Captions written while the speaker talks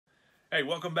Hey,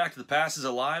 welcome back to the Passes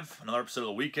Alive, another episode of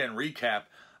the weekend recap.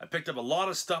 I picked up a lot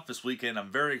of stuff this weekend.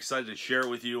 I'm very excited to share it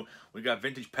with you. We got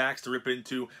vintage packs to rip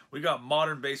into. We got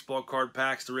modern baseball card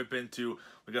packs to rip into.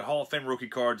 We got Hall of Fame rookie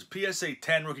cards, PSA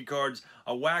 10 rookie cards,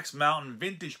 a wax mountain,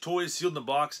 vintage toys sealed in the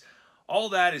box. All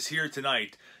that is here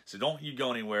tonight. So don't you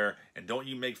go anywhere and don't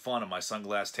you make fun of my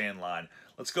sunglass tan line.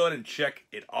 Let's go ahead and check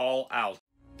it all out.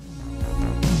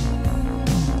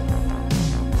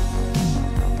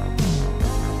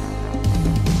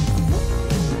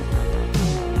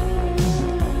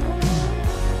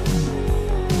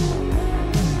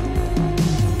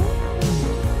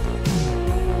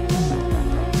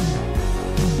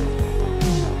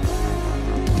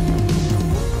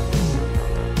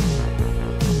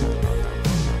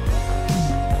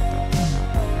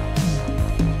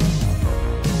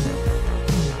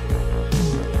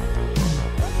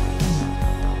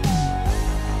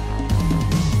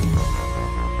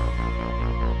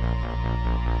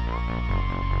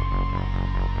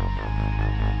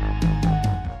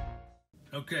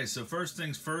 Okay, so first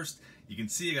things first, you can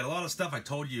see I got a lot of stuff I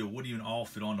told you it wouldn't even all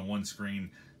fit onto one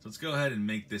screen. So let's go ahead and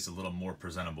make this a little more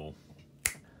presentable.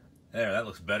 There, that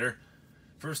looks better.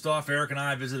 First off, Eric and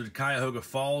I visited Cuyahoga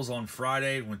Falls on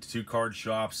Friday, went to 2 card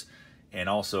shops and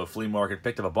also a flea market,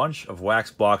 picked up a bunch of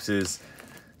wax boxes.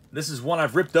 This is one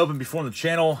I've ripped open before on the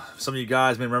channel. Some of you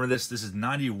guys may remember this. This is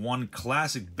 91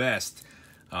 Classic Best.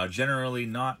 Generally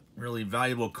not really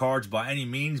valuable cards by any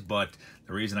means, but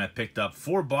the reason I picked up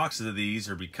 4 boxes of these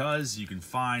are because you can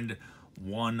find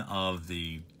one of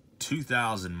the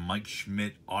 2000 Mike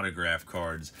Schmidt autograph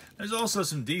cards. There's also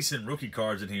some decent rookie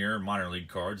cards in here, minor league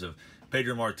cards of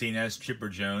Pedro Martinez, Chipper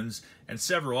Jones, and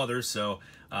several others, so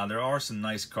there are some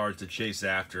nice cards to chase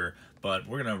after, but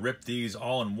we're going to rip these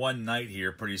all in one night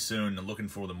here pretty soon, looking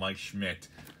for the Mike Schmidt.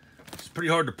 It's pretty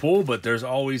hard to pull, but there's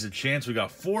always a chance. We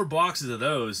got 4 boxes of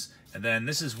those, and then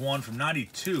this is one from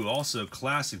 92, also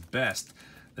Classic Best.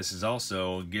 This is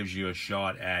also gives you a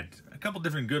shot at a couple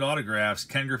different good autographs.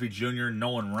 Ken Griffey Jr.,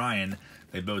 Nolan Ryan.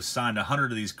 They both signed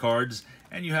 100 of these cards,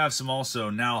 and you have some also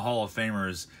now Hall of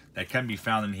Famers that can be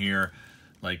found in here,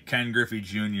 like Ken Griffey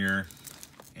Jr.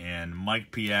 and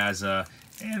Mike Piazza,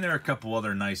 and there are a couple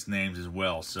other nice names as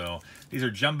well. So these are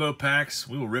jumbo packs.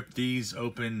 We will rip these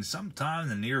open sometime in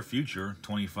the near future.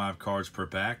 25 cards per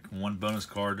pack, 1 bonus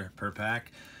card per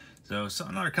pack. So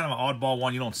another kind of an oddball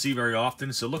one you don't see very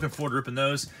often. So looking forward to ripping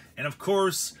those. And of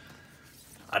course,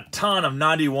 a ton of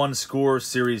 91 Score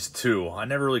Series 2. I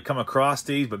never really come across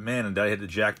these, but man, did I hit the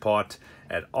jackpot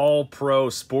at All Pro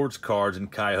Sports Cards in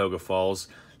Cuyahoga Falls.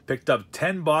 Picked up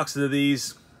 10 boxes of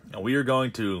these. And we are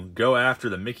going to go after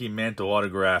the Mickey Mantle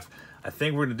autograph. I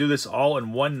think we're going to do this all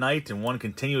in one night in one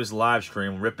continuous live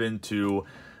stream. Rip into,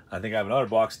 I think I have another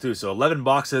box too. So 11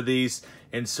 boxes of these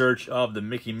in search of the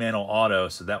Mickey Mantle auto.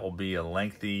 So that will be a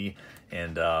lengthy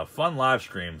and fun live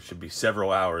stream. Should be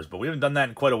several hours, but we haven't done that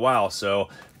in quite a while. So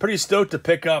pretty stoked to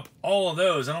pick up all of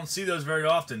those. I don't see those very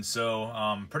often,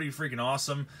 so pretty freaking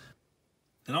awesome.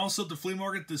 And also at the flea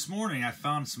market this morning, I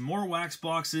found some more wax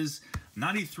boxes.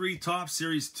 93 Top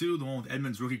Series 2, the one with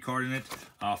Edmonds rookie card in it.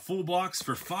 Full box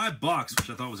for $5, which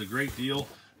I thought was a great deal.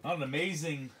 Not an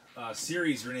amazing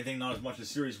series or anything, not as much as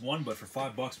Series 1, but for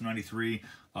 $5 from 93,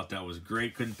 thought that was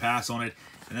great. Couldn't pass on it.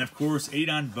 And then, of course,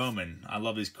 Adon Bowman. I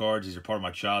love these cards. These are part of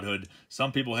my childhood.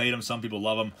 Some people hate them, some people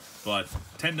love them, but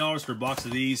 $10 for a box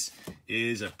of these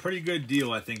is a pretty good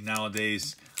deal, I think,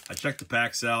 nowadays. I checked the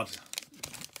packs out,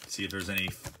 see if there's any,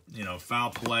 foul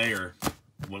play or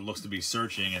what looks to be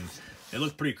searching, and they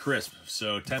look pretty crisp.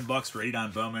 So $10 for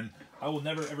Adon Bowman. I will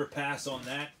never ever pass on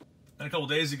that. Then a couple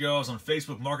days ago, I was on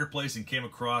Facebook Marketplace and came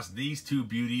across these 2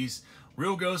 beauties.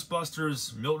 Real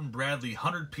Ghostbusters Milton Bradley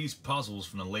 100-piece puzzles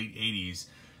from the late 80s.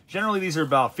 Generally, these are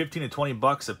about 15 to 20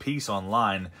 bucks a piece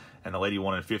online, and the lady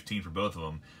wanted 15 for both of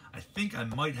them. I think I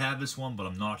might have this one, but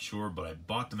I'm not sure, but I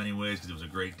bought them anyways because it was a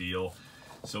great deal.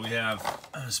 So we have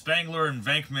Spangler and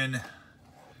Venkman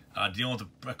dealing with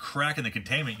a crack in the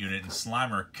containment unit and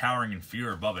Slimer cowering in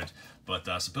fear above it. But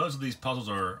supposedly these puzzles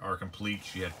are complete.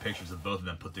 She had pictures of both of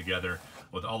them put together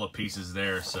with all the pieces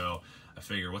there. So I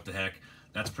figure, what the heck?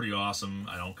 That's pretty awesome.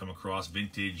 I don't come across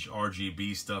vintage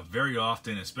RGB stuff very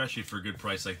often, especially for a good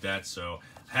price like that. So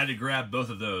I had to grab both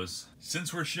of those.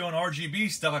 Since we're showing RGB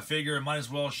stuff, I figure I might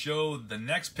as well show the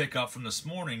next pickup from this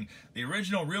morning. The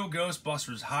original Real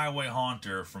Ghostbusters Highway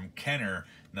Haunter from Kenner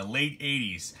in the late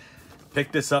 80s.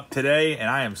 Picked this up today, and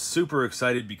I am super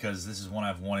excited because this is one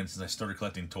I've wanted since I started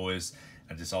collecting toys.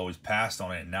 I just always passed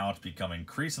on it, and now it's become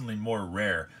increasingly more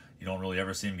rare. You don't really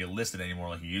ever see them get listed anymore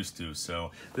like you used to. So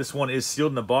this one is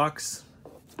sealed in the box.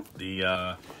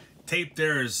 The tape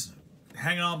there is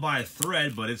hanging on by a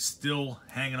thread, but it's still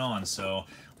hanging on. So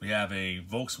we have a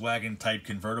Volkswagen type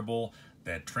convertible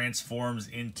that transforms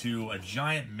into a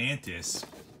giant mantis.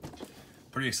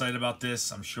 Pretty excited about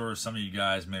this. I'm sure some of you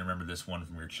guys may remember this one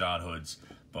from your childhoods,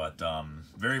 but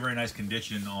very, very nice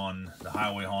condition on the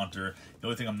Highway Haunter. The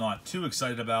only thing I'm not too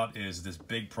excited about is this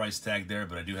big price tag there,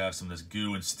 but I do have some of this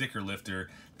goo and sticker lifter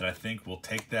that I think will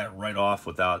take that right off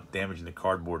without damaging the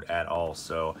cardboard at all.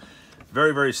 So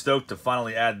very, very stoked to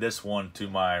finally add this one to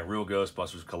my Real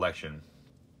Ghostbusters collection.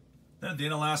 Then at the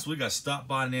end of last week, I stopped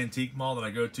by an antique mall that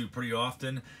I go to pretty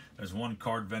often. There's one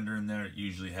card vendor in there that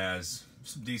usually has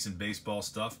some decent baseball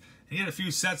stuff. And he had a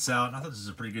few sets out, and I thought this was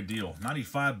a pretty good deal.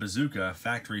 95 Bazooka,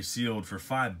 factory sealed for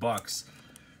 $5.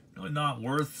 Really not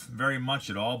worth very much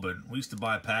at all, but we used to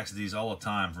buy packs of these all the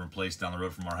time from a place down the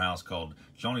road from our house called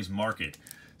Johnny's Market.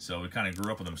 So we kind of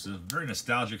grew up with them. So it's very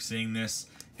nostalgic seeing this.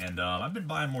 And I've been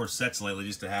buying more sets lately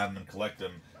just to have them and collect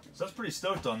them. So I was pretty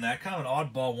stoked on that. Kind of an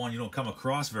oddball one you don't come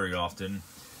across very often.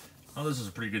 Oh, this was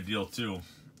a pretty good deal too.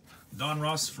 Don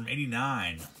Ross from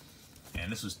 '89. And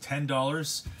this was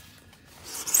 $10.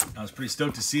 I was pretty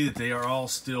stoked to see that they are all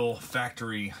still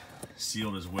factory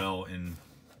sealed as well in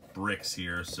bricks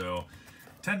here. So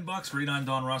 $10 for '89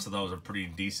 Don Ross, I thought was a pretty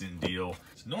decent deal.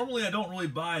 So normally I don't really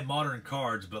buy modern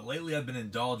cards, but lately I've been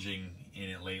indulging in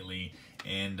it lately.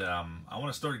 And I want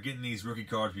to start getting these rookie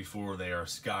cards before they are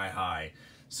sky high.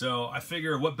 So I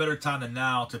figure what better time than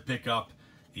now to pick up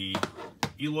the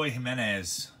Eloy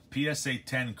Jimenez PSA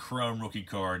 10 Chrome rookie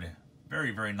card.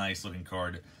 Very, very nice looking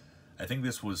card. I think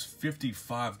this was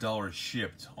 $55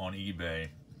 shipped on eBay,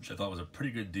 which I thought was a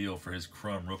pretty good deal for his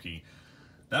Chrome rookie.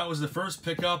 That was the first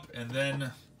pickup, and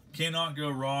then cannot go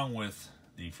wrong with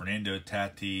the Fernando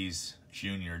Tatis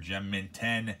Jr. Gem Mint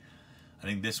 10. I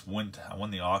think this went, I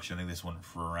won the auction, I think this went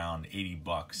for around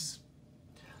 $80.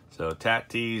 So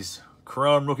Tatis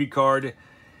Chrome rookie card,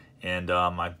 and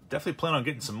I definitely plan on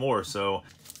getting some more. So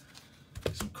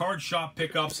some card shop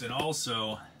pickups and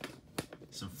also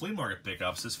some flea market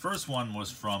pickups. This first one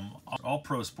was from All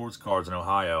Pro Sports Cards in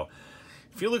Ohio.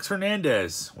 Felix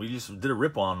Hernandez. We just did a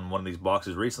rip on one of these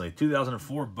boxes recently.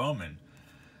 2004 Bowman.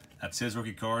 That's his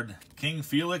rookie card. King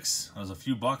Felix. That was a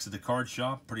few bucks at the card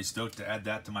shop. Pretty stoked to add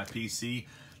that to my PC.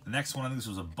 The next one, I think this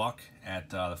was a buck at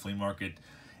the flea market.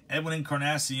 Edwin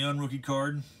Encarnacion rookie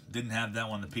card. Didn't have that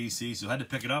one on the PC, so I had to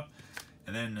pick it up.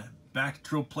 And then back to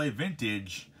Triple Play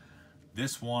Vintage.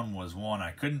 This one was one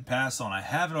I couldn't pass on. I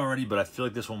have it already, but I feel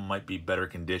like this one might be better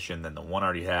condition than the one I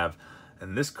already have.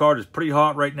 And this card is pretty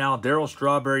hot right now. Darryl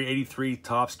Strawberry, 83,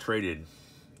 Tops Traded.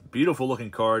 Beautiful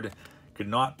looking card. Could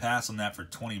not pass on that for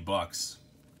 20 bucks.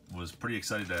 Was pretty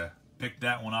excited to pick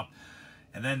that one up.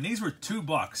 And then these were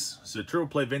 $2. So Triple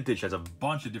Play Vintage has a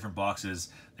bunch of different boxes.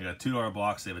 They got a $2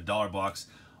 box, they have a $1 box,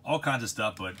 all kinds of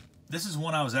stuff. But this is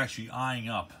one I was actually eyeing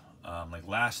up like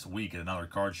last week at another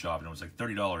card shop, and it was like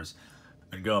 $30.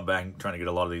 Been going back and trying to get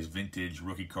a lot of these vintage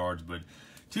rookie cards, but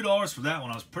 $2 for that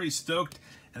one. I was pretty stoked.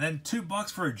 And then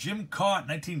 $2 for a Jim Cott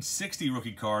 1960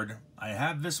 rookie card. I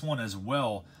have this one as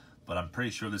well, but I'm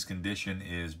pretty sure this condition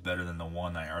is better than the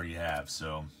one I already have.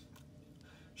 So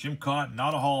Jim Cott,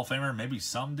 not a Hall of Famer, maybe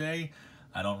someday.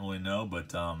 I don't really know,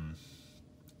 but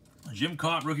Jim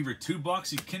Cott rookie for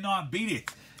 $2. You cannot beat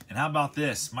it. And how about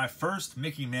this? My first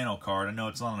Mickey Mantle card. I know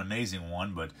it's not an amazing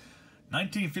one, but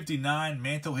 1959,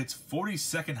 Mantle hits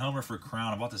 42nd homer for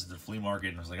Crown. I bought this at the flea market,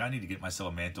 and I was like, I need to get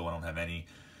myself a Mantle. I don't have any.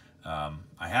 I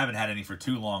haven't had any for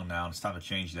too long now, and it's time to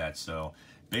change that. So,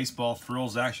 baseball,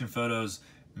 thrills, action photos,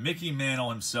 Mickey Mantle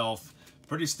himself.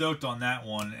 Pretty stoked on that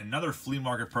one. Another flea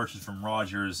market purchase from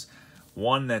Rogers.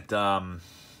 One that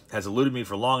has eluded me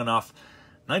for long enough.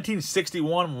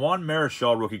 1961, Juan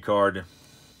Marichal rookie card.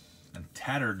 And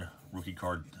tattered rookie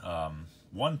card.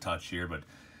 One touch here, but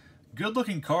good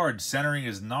looking card. Centering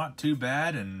is not too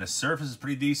bad, and the surface is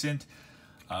pretty decent.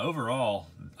 Overall,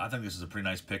 I think this is a pretty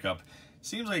nice pickup.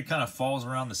 Seems like it kind of falls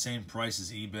around the same price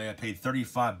as eBay. I paid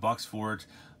 $35 for it,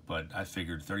 but I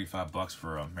figured $35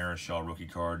 for a Marichal rookie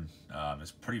card is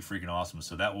pretty freaking awesome.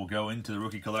 So that will go into the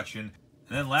rookie collection.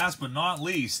 And then last but not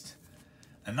least,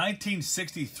 a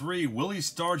 1963 Willie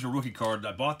Stargell rookie card.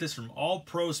 I bought this from All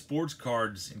Pro Sports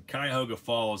Cards in Cuyahoga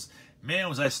Falls. Man,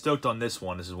 was I stoked on this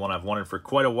one. This is one I've wanted for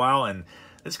quite a while, and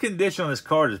this condition on this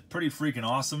card is pretty freaking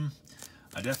awesome.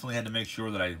 I definitely had to make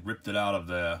sure that I ripped it out of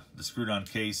the screwed-on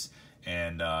case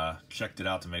and checked it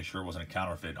out to make sure it wasn't a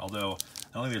counterfeit. Although,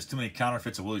 I don't think there's too many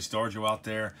counterfeits of Willie Stargell out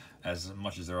there, as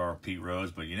much as there are of Pete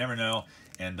Rose, but you never know.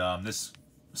 And this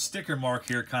sticker mark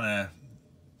here kind of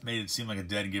made it seem like a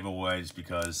dead giveaway, just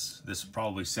because this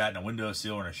probably sat in a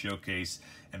windowsill or in a showcase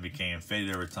and became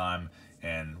faded over time,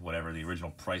 and whatever the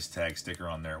original price tag sticker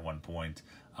on there at one point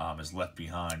is left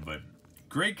behind. But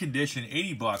great condition,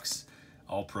 80 bucks,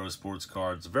 all pro sports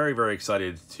cards. Very, very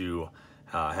excited to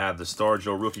have the Star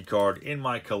Joe rookie card in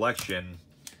my collection.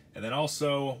 And then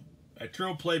also at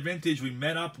Triple Play Vintage, we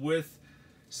met up with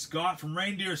Scott from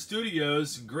Reindeer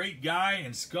Studios. Great guy,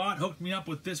 and Scott hooked me up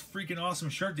with this freaking awesome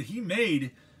shirt that he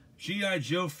made. G.I.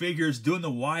 Joe figures doing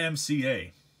the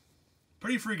YMCA.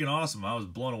 Pretty freaking awesome. I was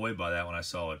blown away by that when I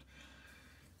saw it.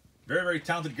 Very, very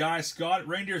talented guy, Scott at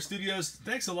Reindeer Studios.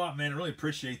 Thanks a lot, man. I really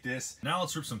appreciate this. Now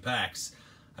let's rip some packs.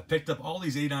 I picked up all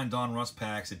these 89 Don Russ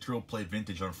packs at Triple Play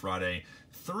Vintage on Friday.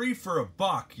 3 for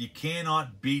 $1. You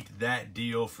cannot beat that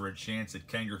deal for a chance at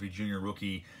Ken Griffey Jr.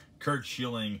 rookie, Kurt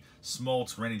Schilling,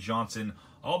 Smoltz, Randy Johnson.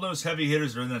 All those heavy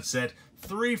hitters are in that set.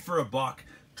 3 for $1.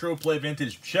 Triple Play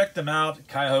Vintage. Check them out.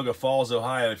 Cuyahoga Falls,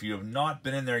 Ohio. If you have not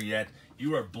been in there yet,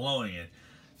 you are blowing it.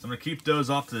 So I'm going to keep those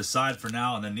off to the side for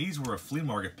now. And then these were a flea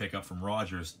market pickup from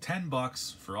Rogers. 10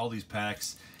 bucks for all these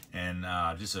packs. And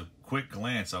just a quick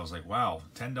glance, I was like, wow,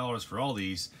 $10 for all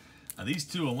these. These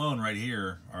two alone right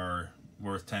here are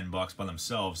worth 10 bucks by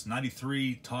themselves.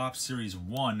 93 Topps Series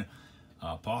 1.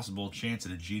 Possible chance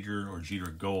at a Jeter or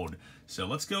Jeter Gold. So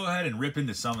let's go ahead and rip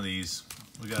into some of these.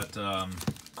 We got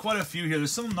quite a few here.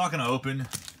 There's some I'm not going to open.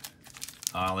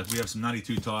 Like we have some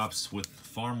 92 Topps with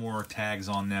far more tags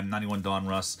on them. 91 Don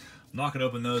Russ. I'm not going to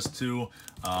open those two.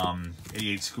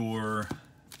 88 Score.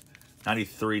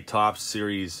 93 Topps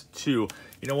Series 2.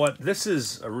 You know what? This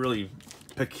is a really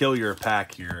peculiar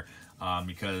pack here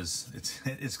because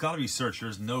it's got to be searched.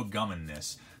 There's no gum in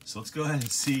this. So let's go ahead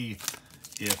and see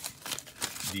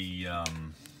if the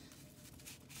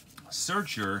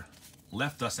searcher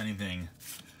left us anything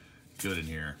good in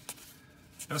here.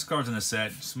 Best cards in the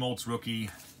set: Smoltz rookie,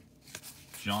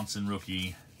 Johnson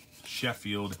rookie,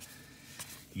 Sheffield.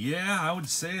 Yeah, I would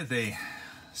say that they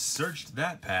searched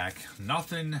that pack.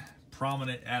 Nothing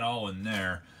prominent at all in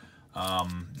there.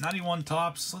 91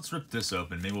 Topps. Let's rip this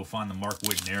open. Maybe we'll find the Mark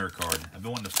Whitten error card. I've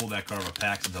been wanting to pull that card of a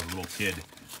pack since I was a little kid.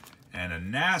 And a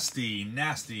nasty,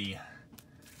 nasty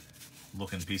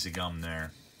looking piece of gum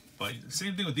there. But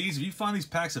same thing with these. If you find these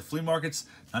packs at flea markets,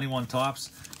 91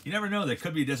 Topps, you never know. There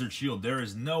could be a Desert Shield. There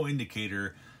is no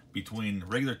indicator between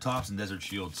regular Topps and Desert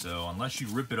Shield. So unless you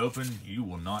rip it open, you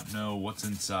will not know what's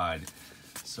inside.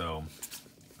 So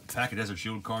a pack of Desert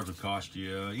Shield cards would cost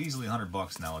you easily 100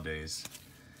 bucks nowadays.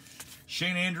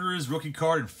 Shane Andrews, rookie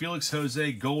card, and Felix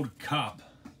Jose Gold Cup.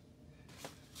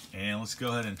 And let's go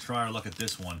ahead and try our luck at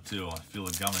this one, too. I feel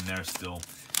the gum in there still.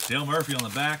 Dale Murphy on the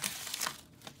back.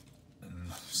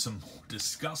 And some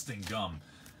disgusting gum.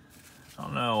 I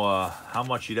don't know how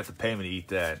much you'd have to pay me to eat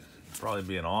that. It'd probably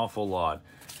be an awful lot.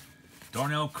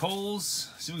 Darnell Coles.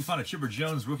 See if we can find a Chipper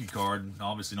Jones rookie card.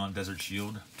 Obviously not Desert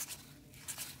Shield.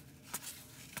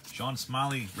 John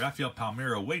Smiley, Rafael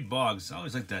Palmeiro, Wade Boggs. I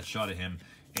always like that shot of him.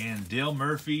 And Dale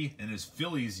Murphy in his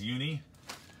Phillies uni.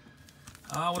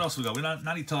 What else we got? We got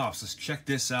 90 Topps. Let's check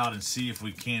this out and see if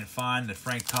we can't find the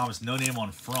Frank Thomas no name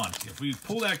on front. If we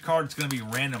pull that card, it's going to be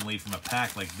randomly from a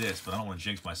pack like this, but I don't want to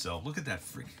jinx myself. Look at that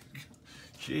freaking...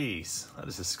 Jeez, that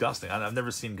is disgusting. I've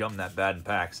never seen gum that bad in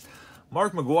packs.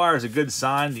 Mark McGwire is a good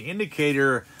sign. The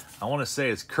indicator, I want to say,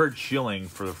 is Kurt Schilling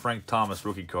for the Frank Thomas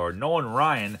rookie card. Nolan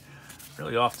Ryan,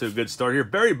 really off to a good start here.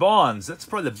 Barry Bonds, that's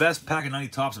probably the best pack of 90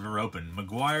 Topps I've ever opened.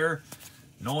 McGwire,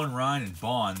 Nolan Ryan, and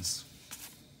Bonds.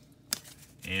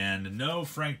 And no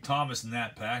Frank Thomas in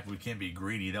that pack. We can't be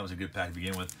greedy. That was a good pack to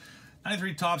begin with.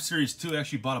 93 Topps Series 2. I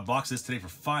actually bought a box of this today for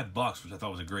 $5, which I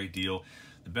thought was a great deal.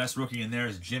 The best rookie in there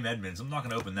is Jim Edmonds. I'm not going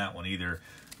to open that one either.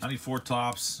 94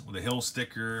 Topps with a Hill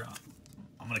sticker.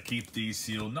 I'm going to keep these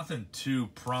sealed. Nothing too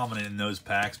prominent in those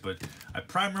packs, but I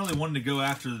primarily wanted to go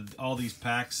after all these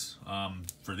packs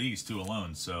for these two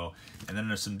alone. So, and then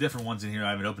there's some different ones in here I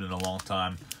haven't opened in a long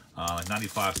time. Like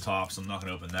 95 Topps. I'm not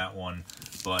going to open that one,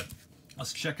 but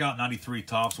let's check out 93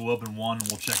 Topps. We'll open one, and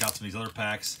we'll check out some of these other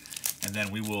packs, and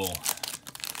then we will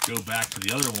go back to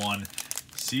the other one,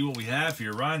 see what we have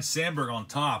here. Ryan Sandberg on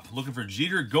top, looking for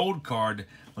Jeter Gold card.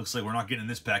 Looks like we're not getting in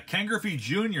this pack. Ken Griffey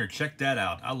Jr., check that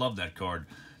out. I love that card.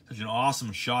 Such an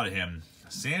awesome shot of him.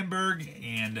 Sandberg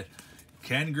and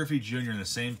Ken Griffey Jr. in the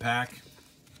same pack.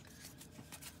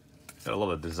 Gotta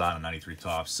love the design of 93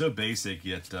 Topps. So basic,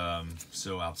 yet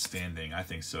so outstanding. I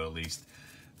think so, at least.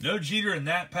 No Jeter in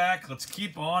that pack. Let's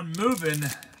keep on moving.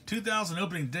 2000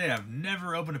 opening day. I've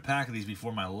never opened a pack of these before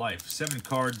in my life. 7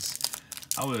 cards.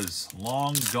 I was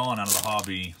long gone out of the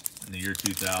hobby in the year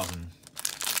 2000.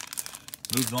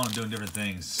 Moved on and doing different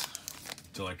things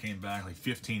until I came back like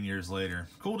 15 years later.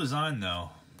 Cool design,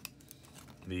 though.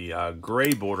 The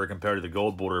gray border compared to the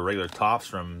gold border regular Topps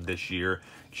from this year.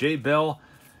 Jay Bell,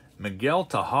 Miguel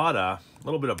Tejada, a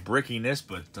little bit of brickiness,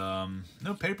 but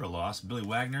no paper loss. Billy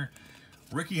Wagner.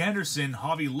 Ricky Henderson,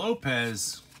 Javi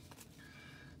Lopez.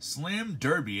 Slam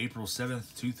Derby, April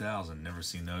 7th, 2000. Never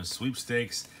seen those.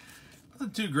 Sweepstakes.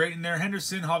 Nothing too great in there.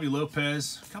 Henderson, Javi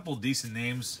Lopez. A couple decent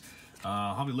names.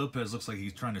 Javi Lopez looks like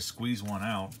he's trying to squeeze one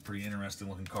out. Pretty interesting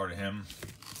looking card of him.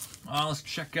 Let's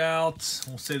check out,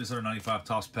 we'll save this under 95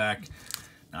 Topps pack.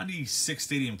 96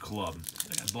 Stadium Club.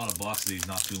 I think I bought a box of these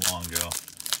not too long ago.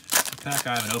 A pack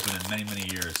I haven't opened in many,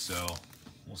 many years, so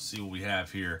we'll see what we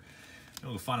have here. Maybe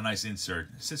we'll find a nice insert.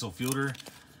 Sissel Fielder.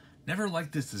 Never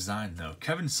liked this design, though.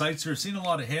 Kevin Seitzer, seen a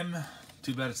lot of him.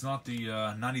 Too bad it's not the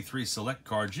 93 Select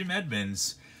card. Jim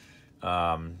Edmonds.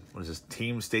 What is this?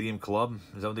 Team Stadium Club?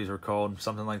 Is that what these are called?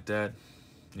 Something like that?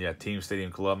 Yeah, Team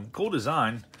Stadium Club. Cool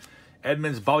design.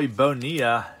 Edmonds, Bobby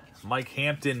Bonilla, Mike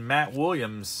Hampton, Matt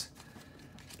Williams,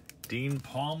 Dean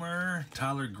Palmer,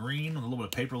 Tyler Green, with a little bit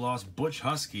of paper loss, Butch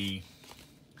Husky,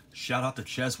 shout out to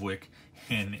Cheswick,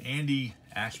 and Andy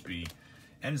Ashby.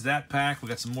 Ends that pack. We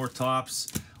got some more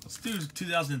tops. Let's do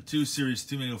 2002 Series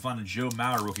 2. Maybe we'll find a Joe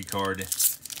Mauer rookie card.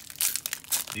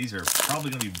 These are probably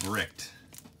going to be bricked.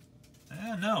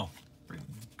 No.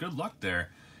 Good luck there.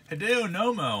 Hideo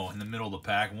Nomo in the middle of the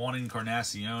pack. Juan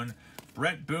Encarnacion.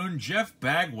 Brett Boone, Jeff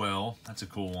Bagwell. That's a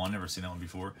cool one. Never seen that one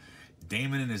before.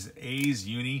 Damon and his A's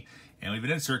uni. And we have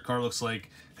an insert card, looks like.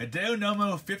 Hideo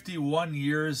Nomo, 51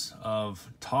 years of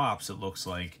tops, it looks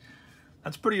like.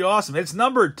 That's pretty awesome. It's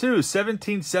numbered, too.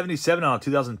 1777 out of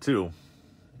 2002.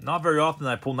 Not very often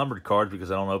I pull numbered cards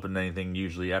because I don't open anything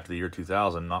usually after the year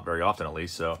 2000. Not very often, at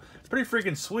least. So, pretty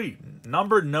freaking sweet.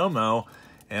 Numbered Nomo.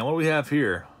 And what do we have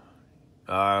here?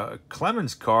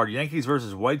 Clemens card, Yankees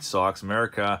versus White Sox,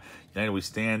 America, United We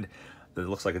Stand. That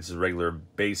looks like it's a regular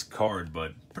base card,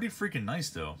 but pretty freaking nice,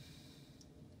 though.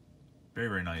 Very,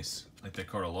 very nice. I like that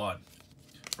card a lot.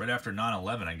 Right after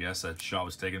 9/11, I guess, that shot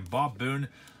was taken. Bob Boone,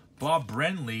 Bob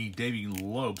Brenly, Davey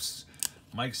Lopes,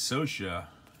 Mike Scioscia,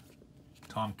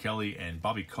 Tom Kelly, and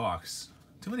Bobby Cox.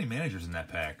 Too many managers in that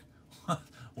pack.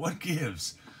 What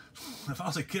gives? If I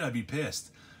was a kid, I'd be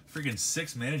pissed. Freaking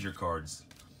 6 manager cards.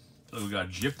 We got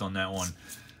gypped on that one.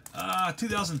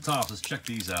 2000 Topps. Let's check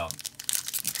these out.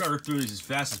 I'll try to rip through these as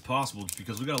fast as possible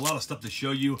because we got a lot of stuff to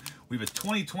show you. We have a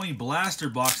 2020 Blaster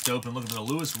box to open looking for the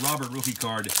Lewis Robert rookie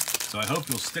card. So I hope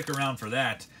you'll stick around for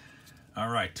that. All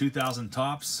right, 2000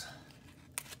 Topps.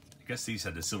 I guess these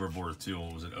had the silver border too.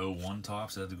 What was it, 01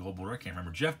 Topps? That had the gold border? I can't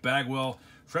remember. Jeff Bagwell,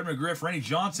 Fred McGriff, Randy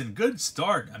Johnson. Good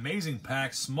start. Amazing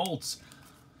pack. Smoltz.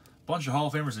 Bunch of Hall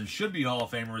of Famers and should be Hall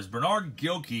of Famers. Bernard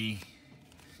Gilkey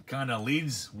kind of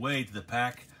leads way to the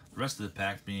pack. The rest of the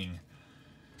pack being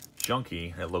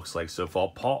junky, it looks like so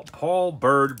far. Paul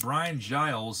Bird, Brian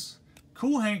Giles.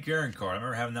 Cool Hank Aaron card. I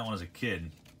remember having that one as a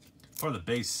kid. Part of the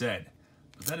base set.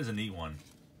 But that is a neat one.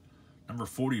 Number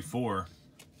 44.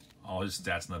 All his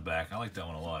stats in the back. I like that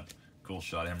one a lot. Cool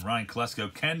shot of him. Ryan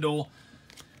Klesko. Kendall.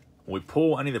 We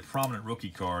pull any of the prominent rookie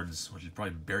cards, which is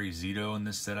probably Barry Zito in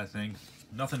this set, I think.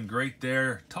 Nothing great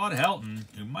there. Todd Helton,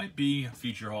 who might be a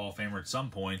future Hall of Famer at some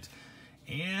point.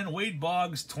 And Wade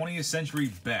Boggs, 20th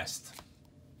Century Best.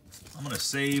 I'm going to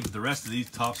save the rest of these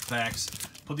Topps packs.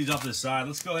 Put these off to the side.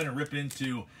 Let's go ahead and rip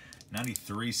into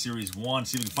 93 Series 1.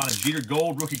 See if we can find a Jeter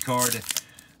Gold rookie card. I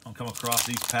don't come across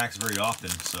these packs very often,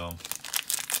 so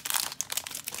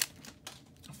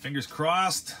fingers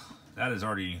crossed. That is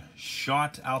already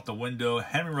shot out the window.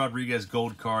 Henry Rodriguez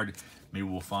gold card. Maybe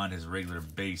we'll find his regular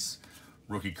base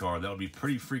rookie card. That would be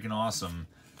pretty freaking awesome.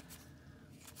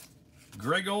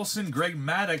 Greg Olson, Greg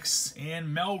Maddux,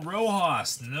 and Mel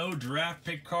Rojas. No draft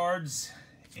pick cards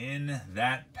in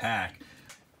that pack.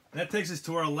 That takes us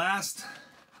to our last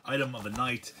item of the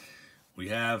night. We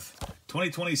have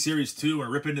 2020 Series 2. We're going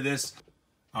to rip into this.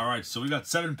 All right, so we got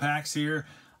 7 packs here.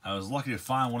 I was lucky to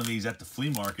find one of these at the flea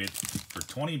market for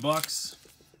 20 bucks.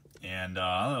 And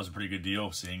I thought that was a pretty good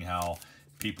deal, seeing how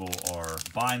people are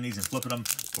buying these and flipping them.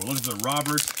 We're looking for the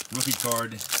Robert rookie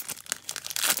card.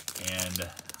 And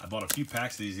I bought a few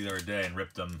packs of these the other day and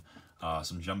ripped them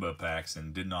some jumbo packs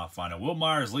and did not find it. Will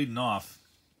Myers leading off.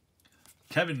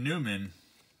 Kevin Newman.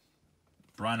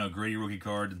 Brian O'Grady rookie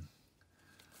card.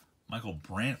 Michael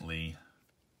Brantley.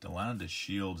 Delano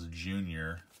DeShields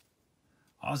Jr.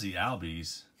 Ozzie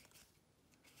Albies.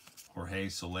 Jorge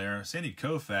Soler. Sandy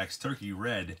Koufax. Turkey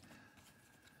Red.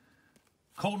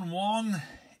 Colton Wong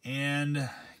and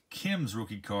Kim's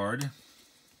rookie card.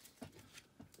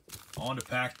 On to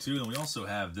pack 2, and we also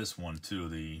have this one too,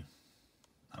 the,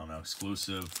 I don't know,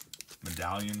 exclusive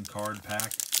medallion card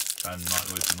pack. I'm not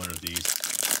really familiar with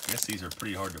these. I guess these are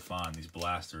pretty hard to find, these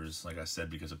blasters, like I said,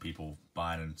 because of people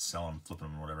buying and selling, flipping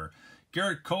them or whatever.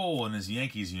 Garrett Cole in his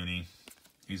Yankees uni.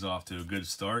 He's off to a good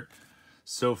start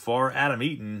so far. Adam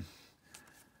Eaton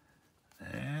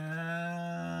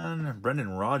and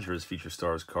Brendan Rodgers feature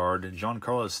stars card.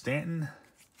 Giancarlo Stanton,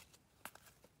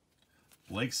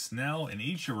 Blake Snell, and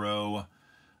Ichiro.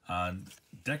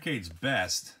 Decade's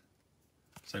best.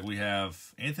 It's like we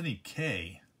have Anthony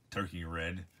K, turkey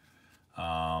red,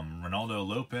 Ronaldo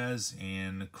Lopez,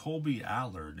 and Colby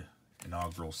Allard,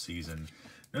 inaugural season.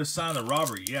 No sign of the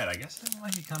Robert yet. I guess it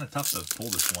might be kind of tough to pull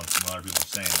this one from what other people are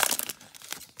saying.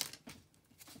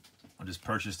 I just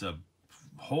purchased a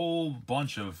whole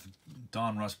bunch of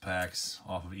Don Russ packs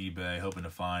off of eBay, hoping to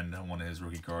find one of his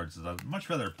rookie cards. I'd much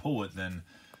rather pull it than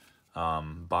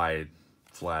buy it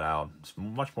flat out. It's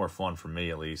much more fun for me,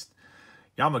 at least.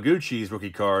 Yamaguchi's rookie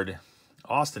card,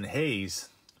 Austin Hayes,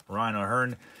 Ryan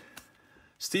O'Hearn,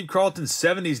 Steve Carlton's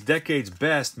 70s Decade's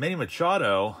best, Manny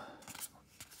Machado,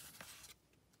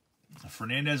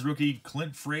 Fernandez rookie,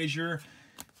 Clint Frazier,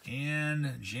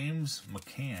 and James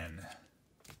McCann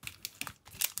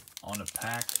on to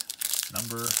pack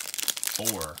number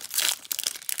 4.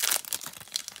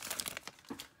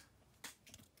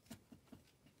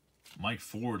 Mike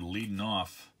Ford leading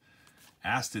off.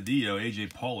 Astudillo,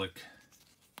 AJ Pollock,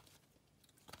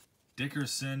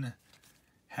 Dickerson,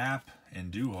 Happ,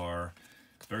 and Duhar.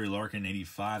 Barry Larkin,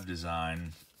 85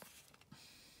 design.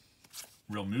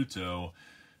 Real Muto,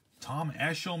 Tom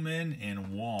Eshelman,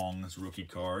 and Wong's rookie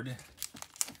card. And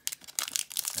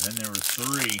then there were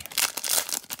 3.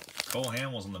 Cole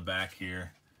Hamels on the back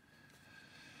here.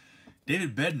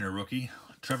 David Bednar, rookie.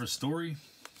 Trevor Story,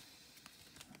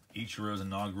 Ichiro's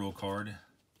inaugural card.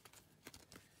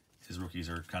 His rookies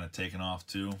are kind of taking off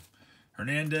too.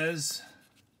 Hernandez,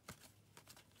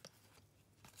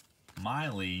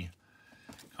 Miley,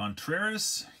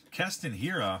 Contreras, Keston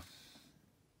Hiura,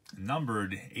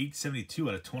 numbered 872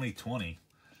 out of 2020.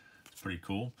 Pretty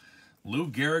cool. Lou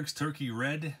Gehrig's turkey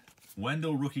red,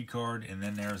 Wendell rookie card, and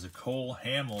then there's a Cole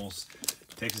Hamels.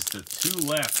 Takes us to 2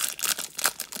 left.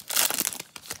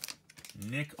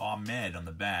 Nick Ahmed on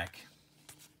the back.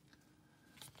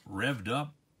 Revved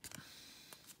up.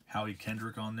 Howie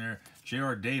Kendrick on there.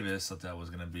 J.R. Davis. Thought that was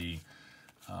going to be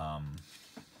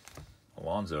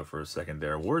Alonso for a second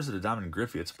there. Wars of the Diamond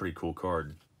Griffey. It's a pretty cool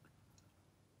card.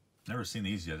 Never seen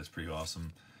these yet. It's pretty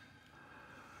awesome.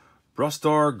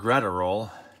 Brustar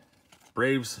Gratterall.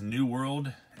 Braves New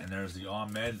World. And there's the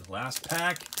Ahmed last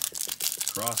pack.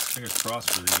 Fingers crossed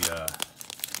for the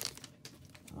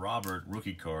Robert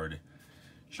rookie card.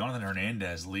 Jonathan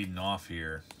Hernandez leading off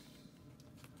here.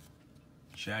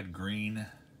 Chad Green,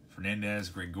 Fernandez,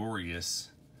 Gregorius,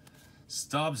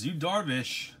 Stubbs, Yu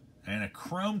Darvish, and a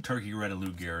chrome turkey red of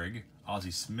Lou Gehrig,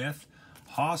 Ozzie Smith,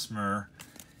 Hosmer,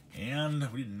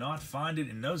 and we did not find it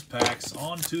in those packs.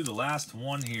 On to the last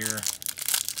one here.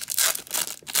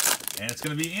 And it's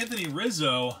going to be Anthony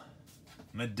Rizzo,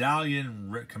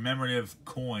 medallion commemorative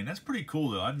coin. That's pretty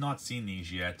cool, though. I've not seen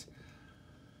these yet.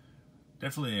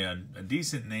 Definitely a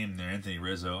decent name there, Anthony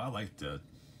Rizzo. I like the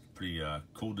pretty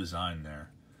cool design there.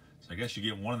 So I guess you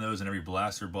get one of those in every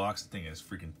blaster box. The thing is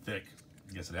freaking thick.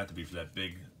 I guess it'd have to be for that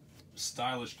big,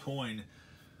 stylish coin.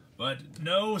 But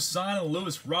no sign of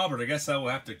Lewis Robert. I guess I will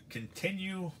have to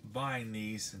continue buying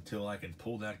these until I can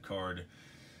pull that card,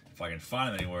 if I can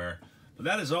find them anywhere. But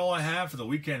that is all I have for the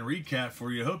weekend recap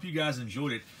for you. Hope you guys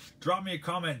enjoyed it. Drop me a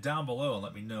comment down below and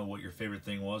let me know what your favorite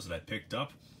thing was that I picked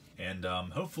up. And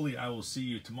hopefully I will see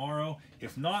you tomorrow.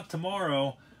 If not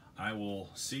tomorrow, I will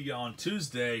see you on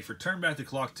Tuesday for Turn Back the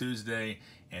Clock Tuesday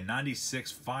and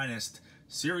 96 Finest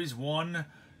Series 1.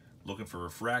 Looking for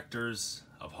refractors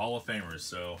of Hall of Famers.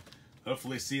 So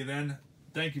hopefully see you then.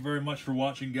 Thank you very much for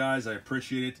watching, guys. I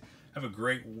appreciate it. Have a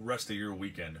great rest of your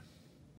weekend.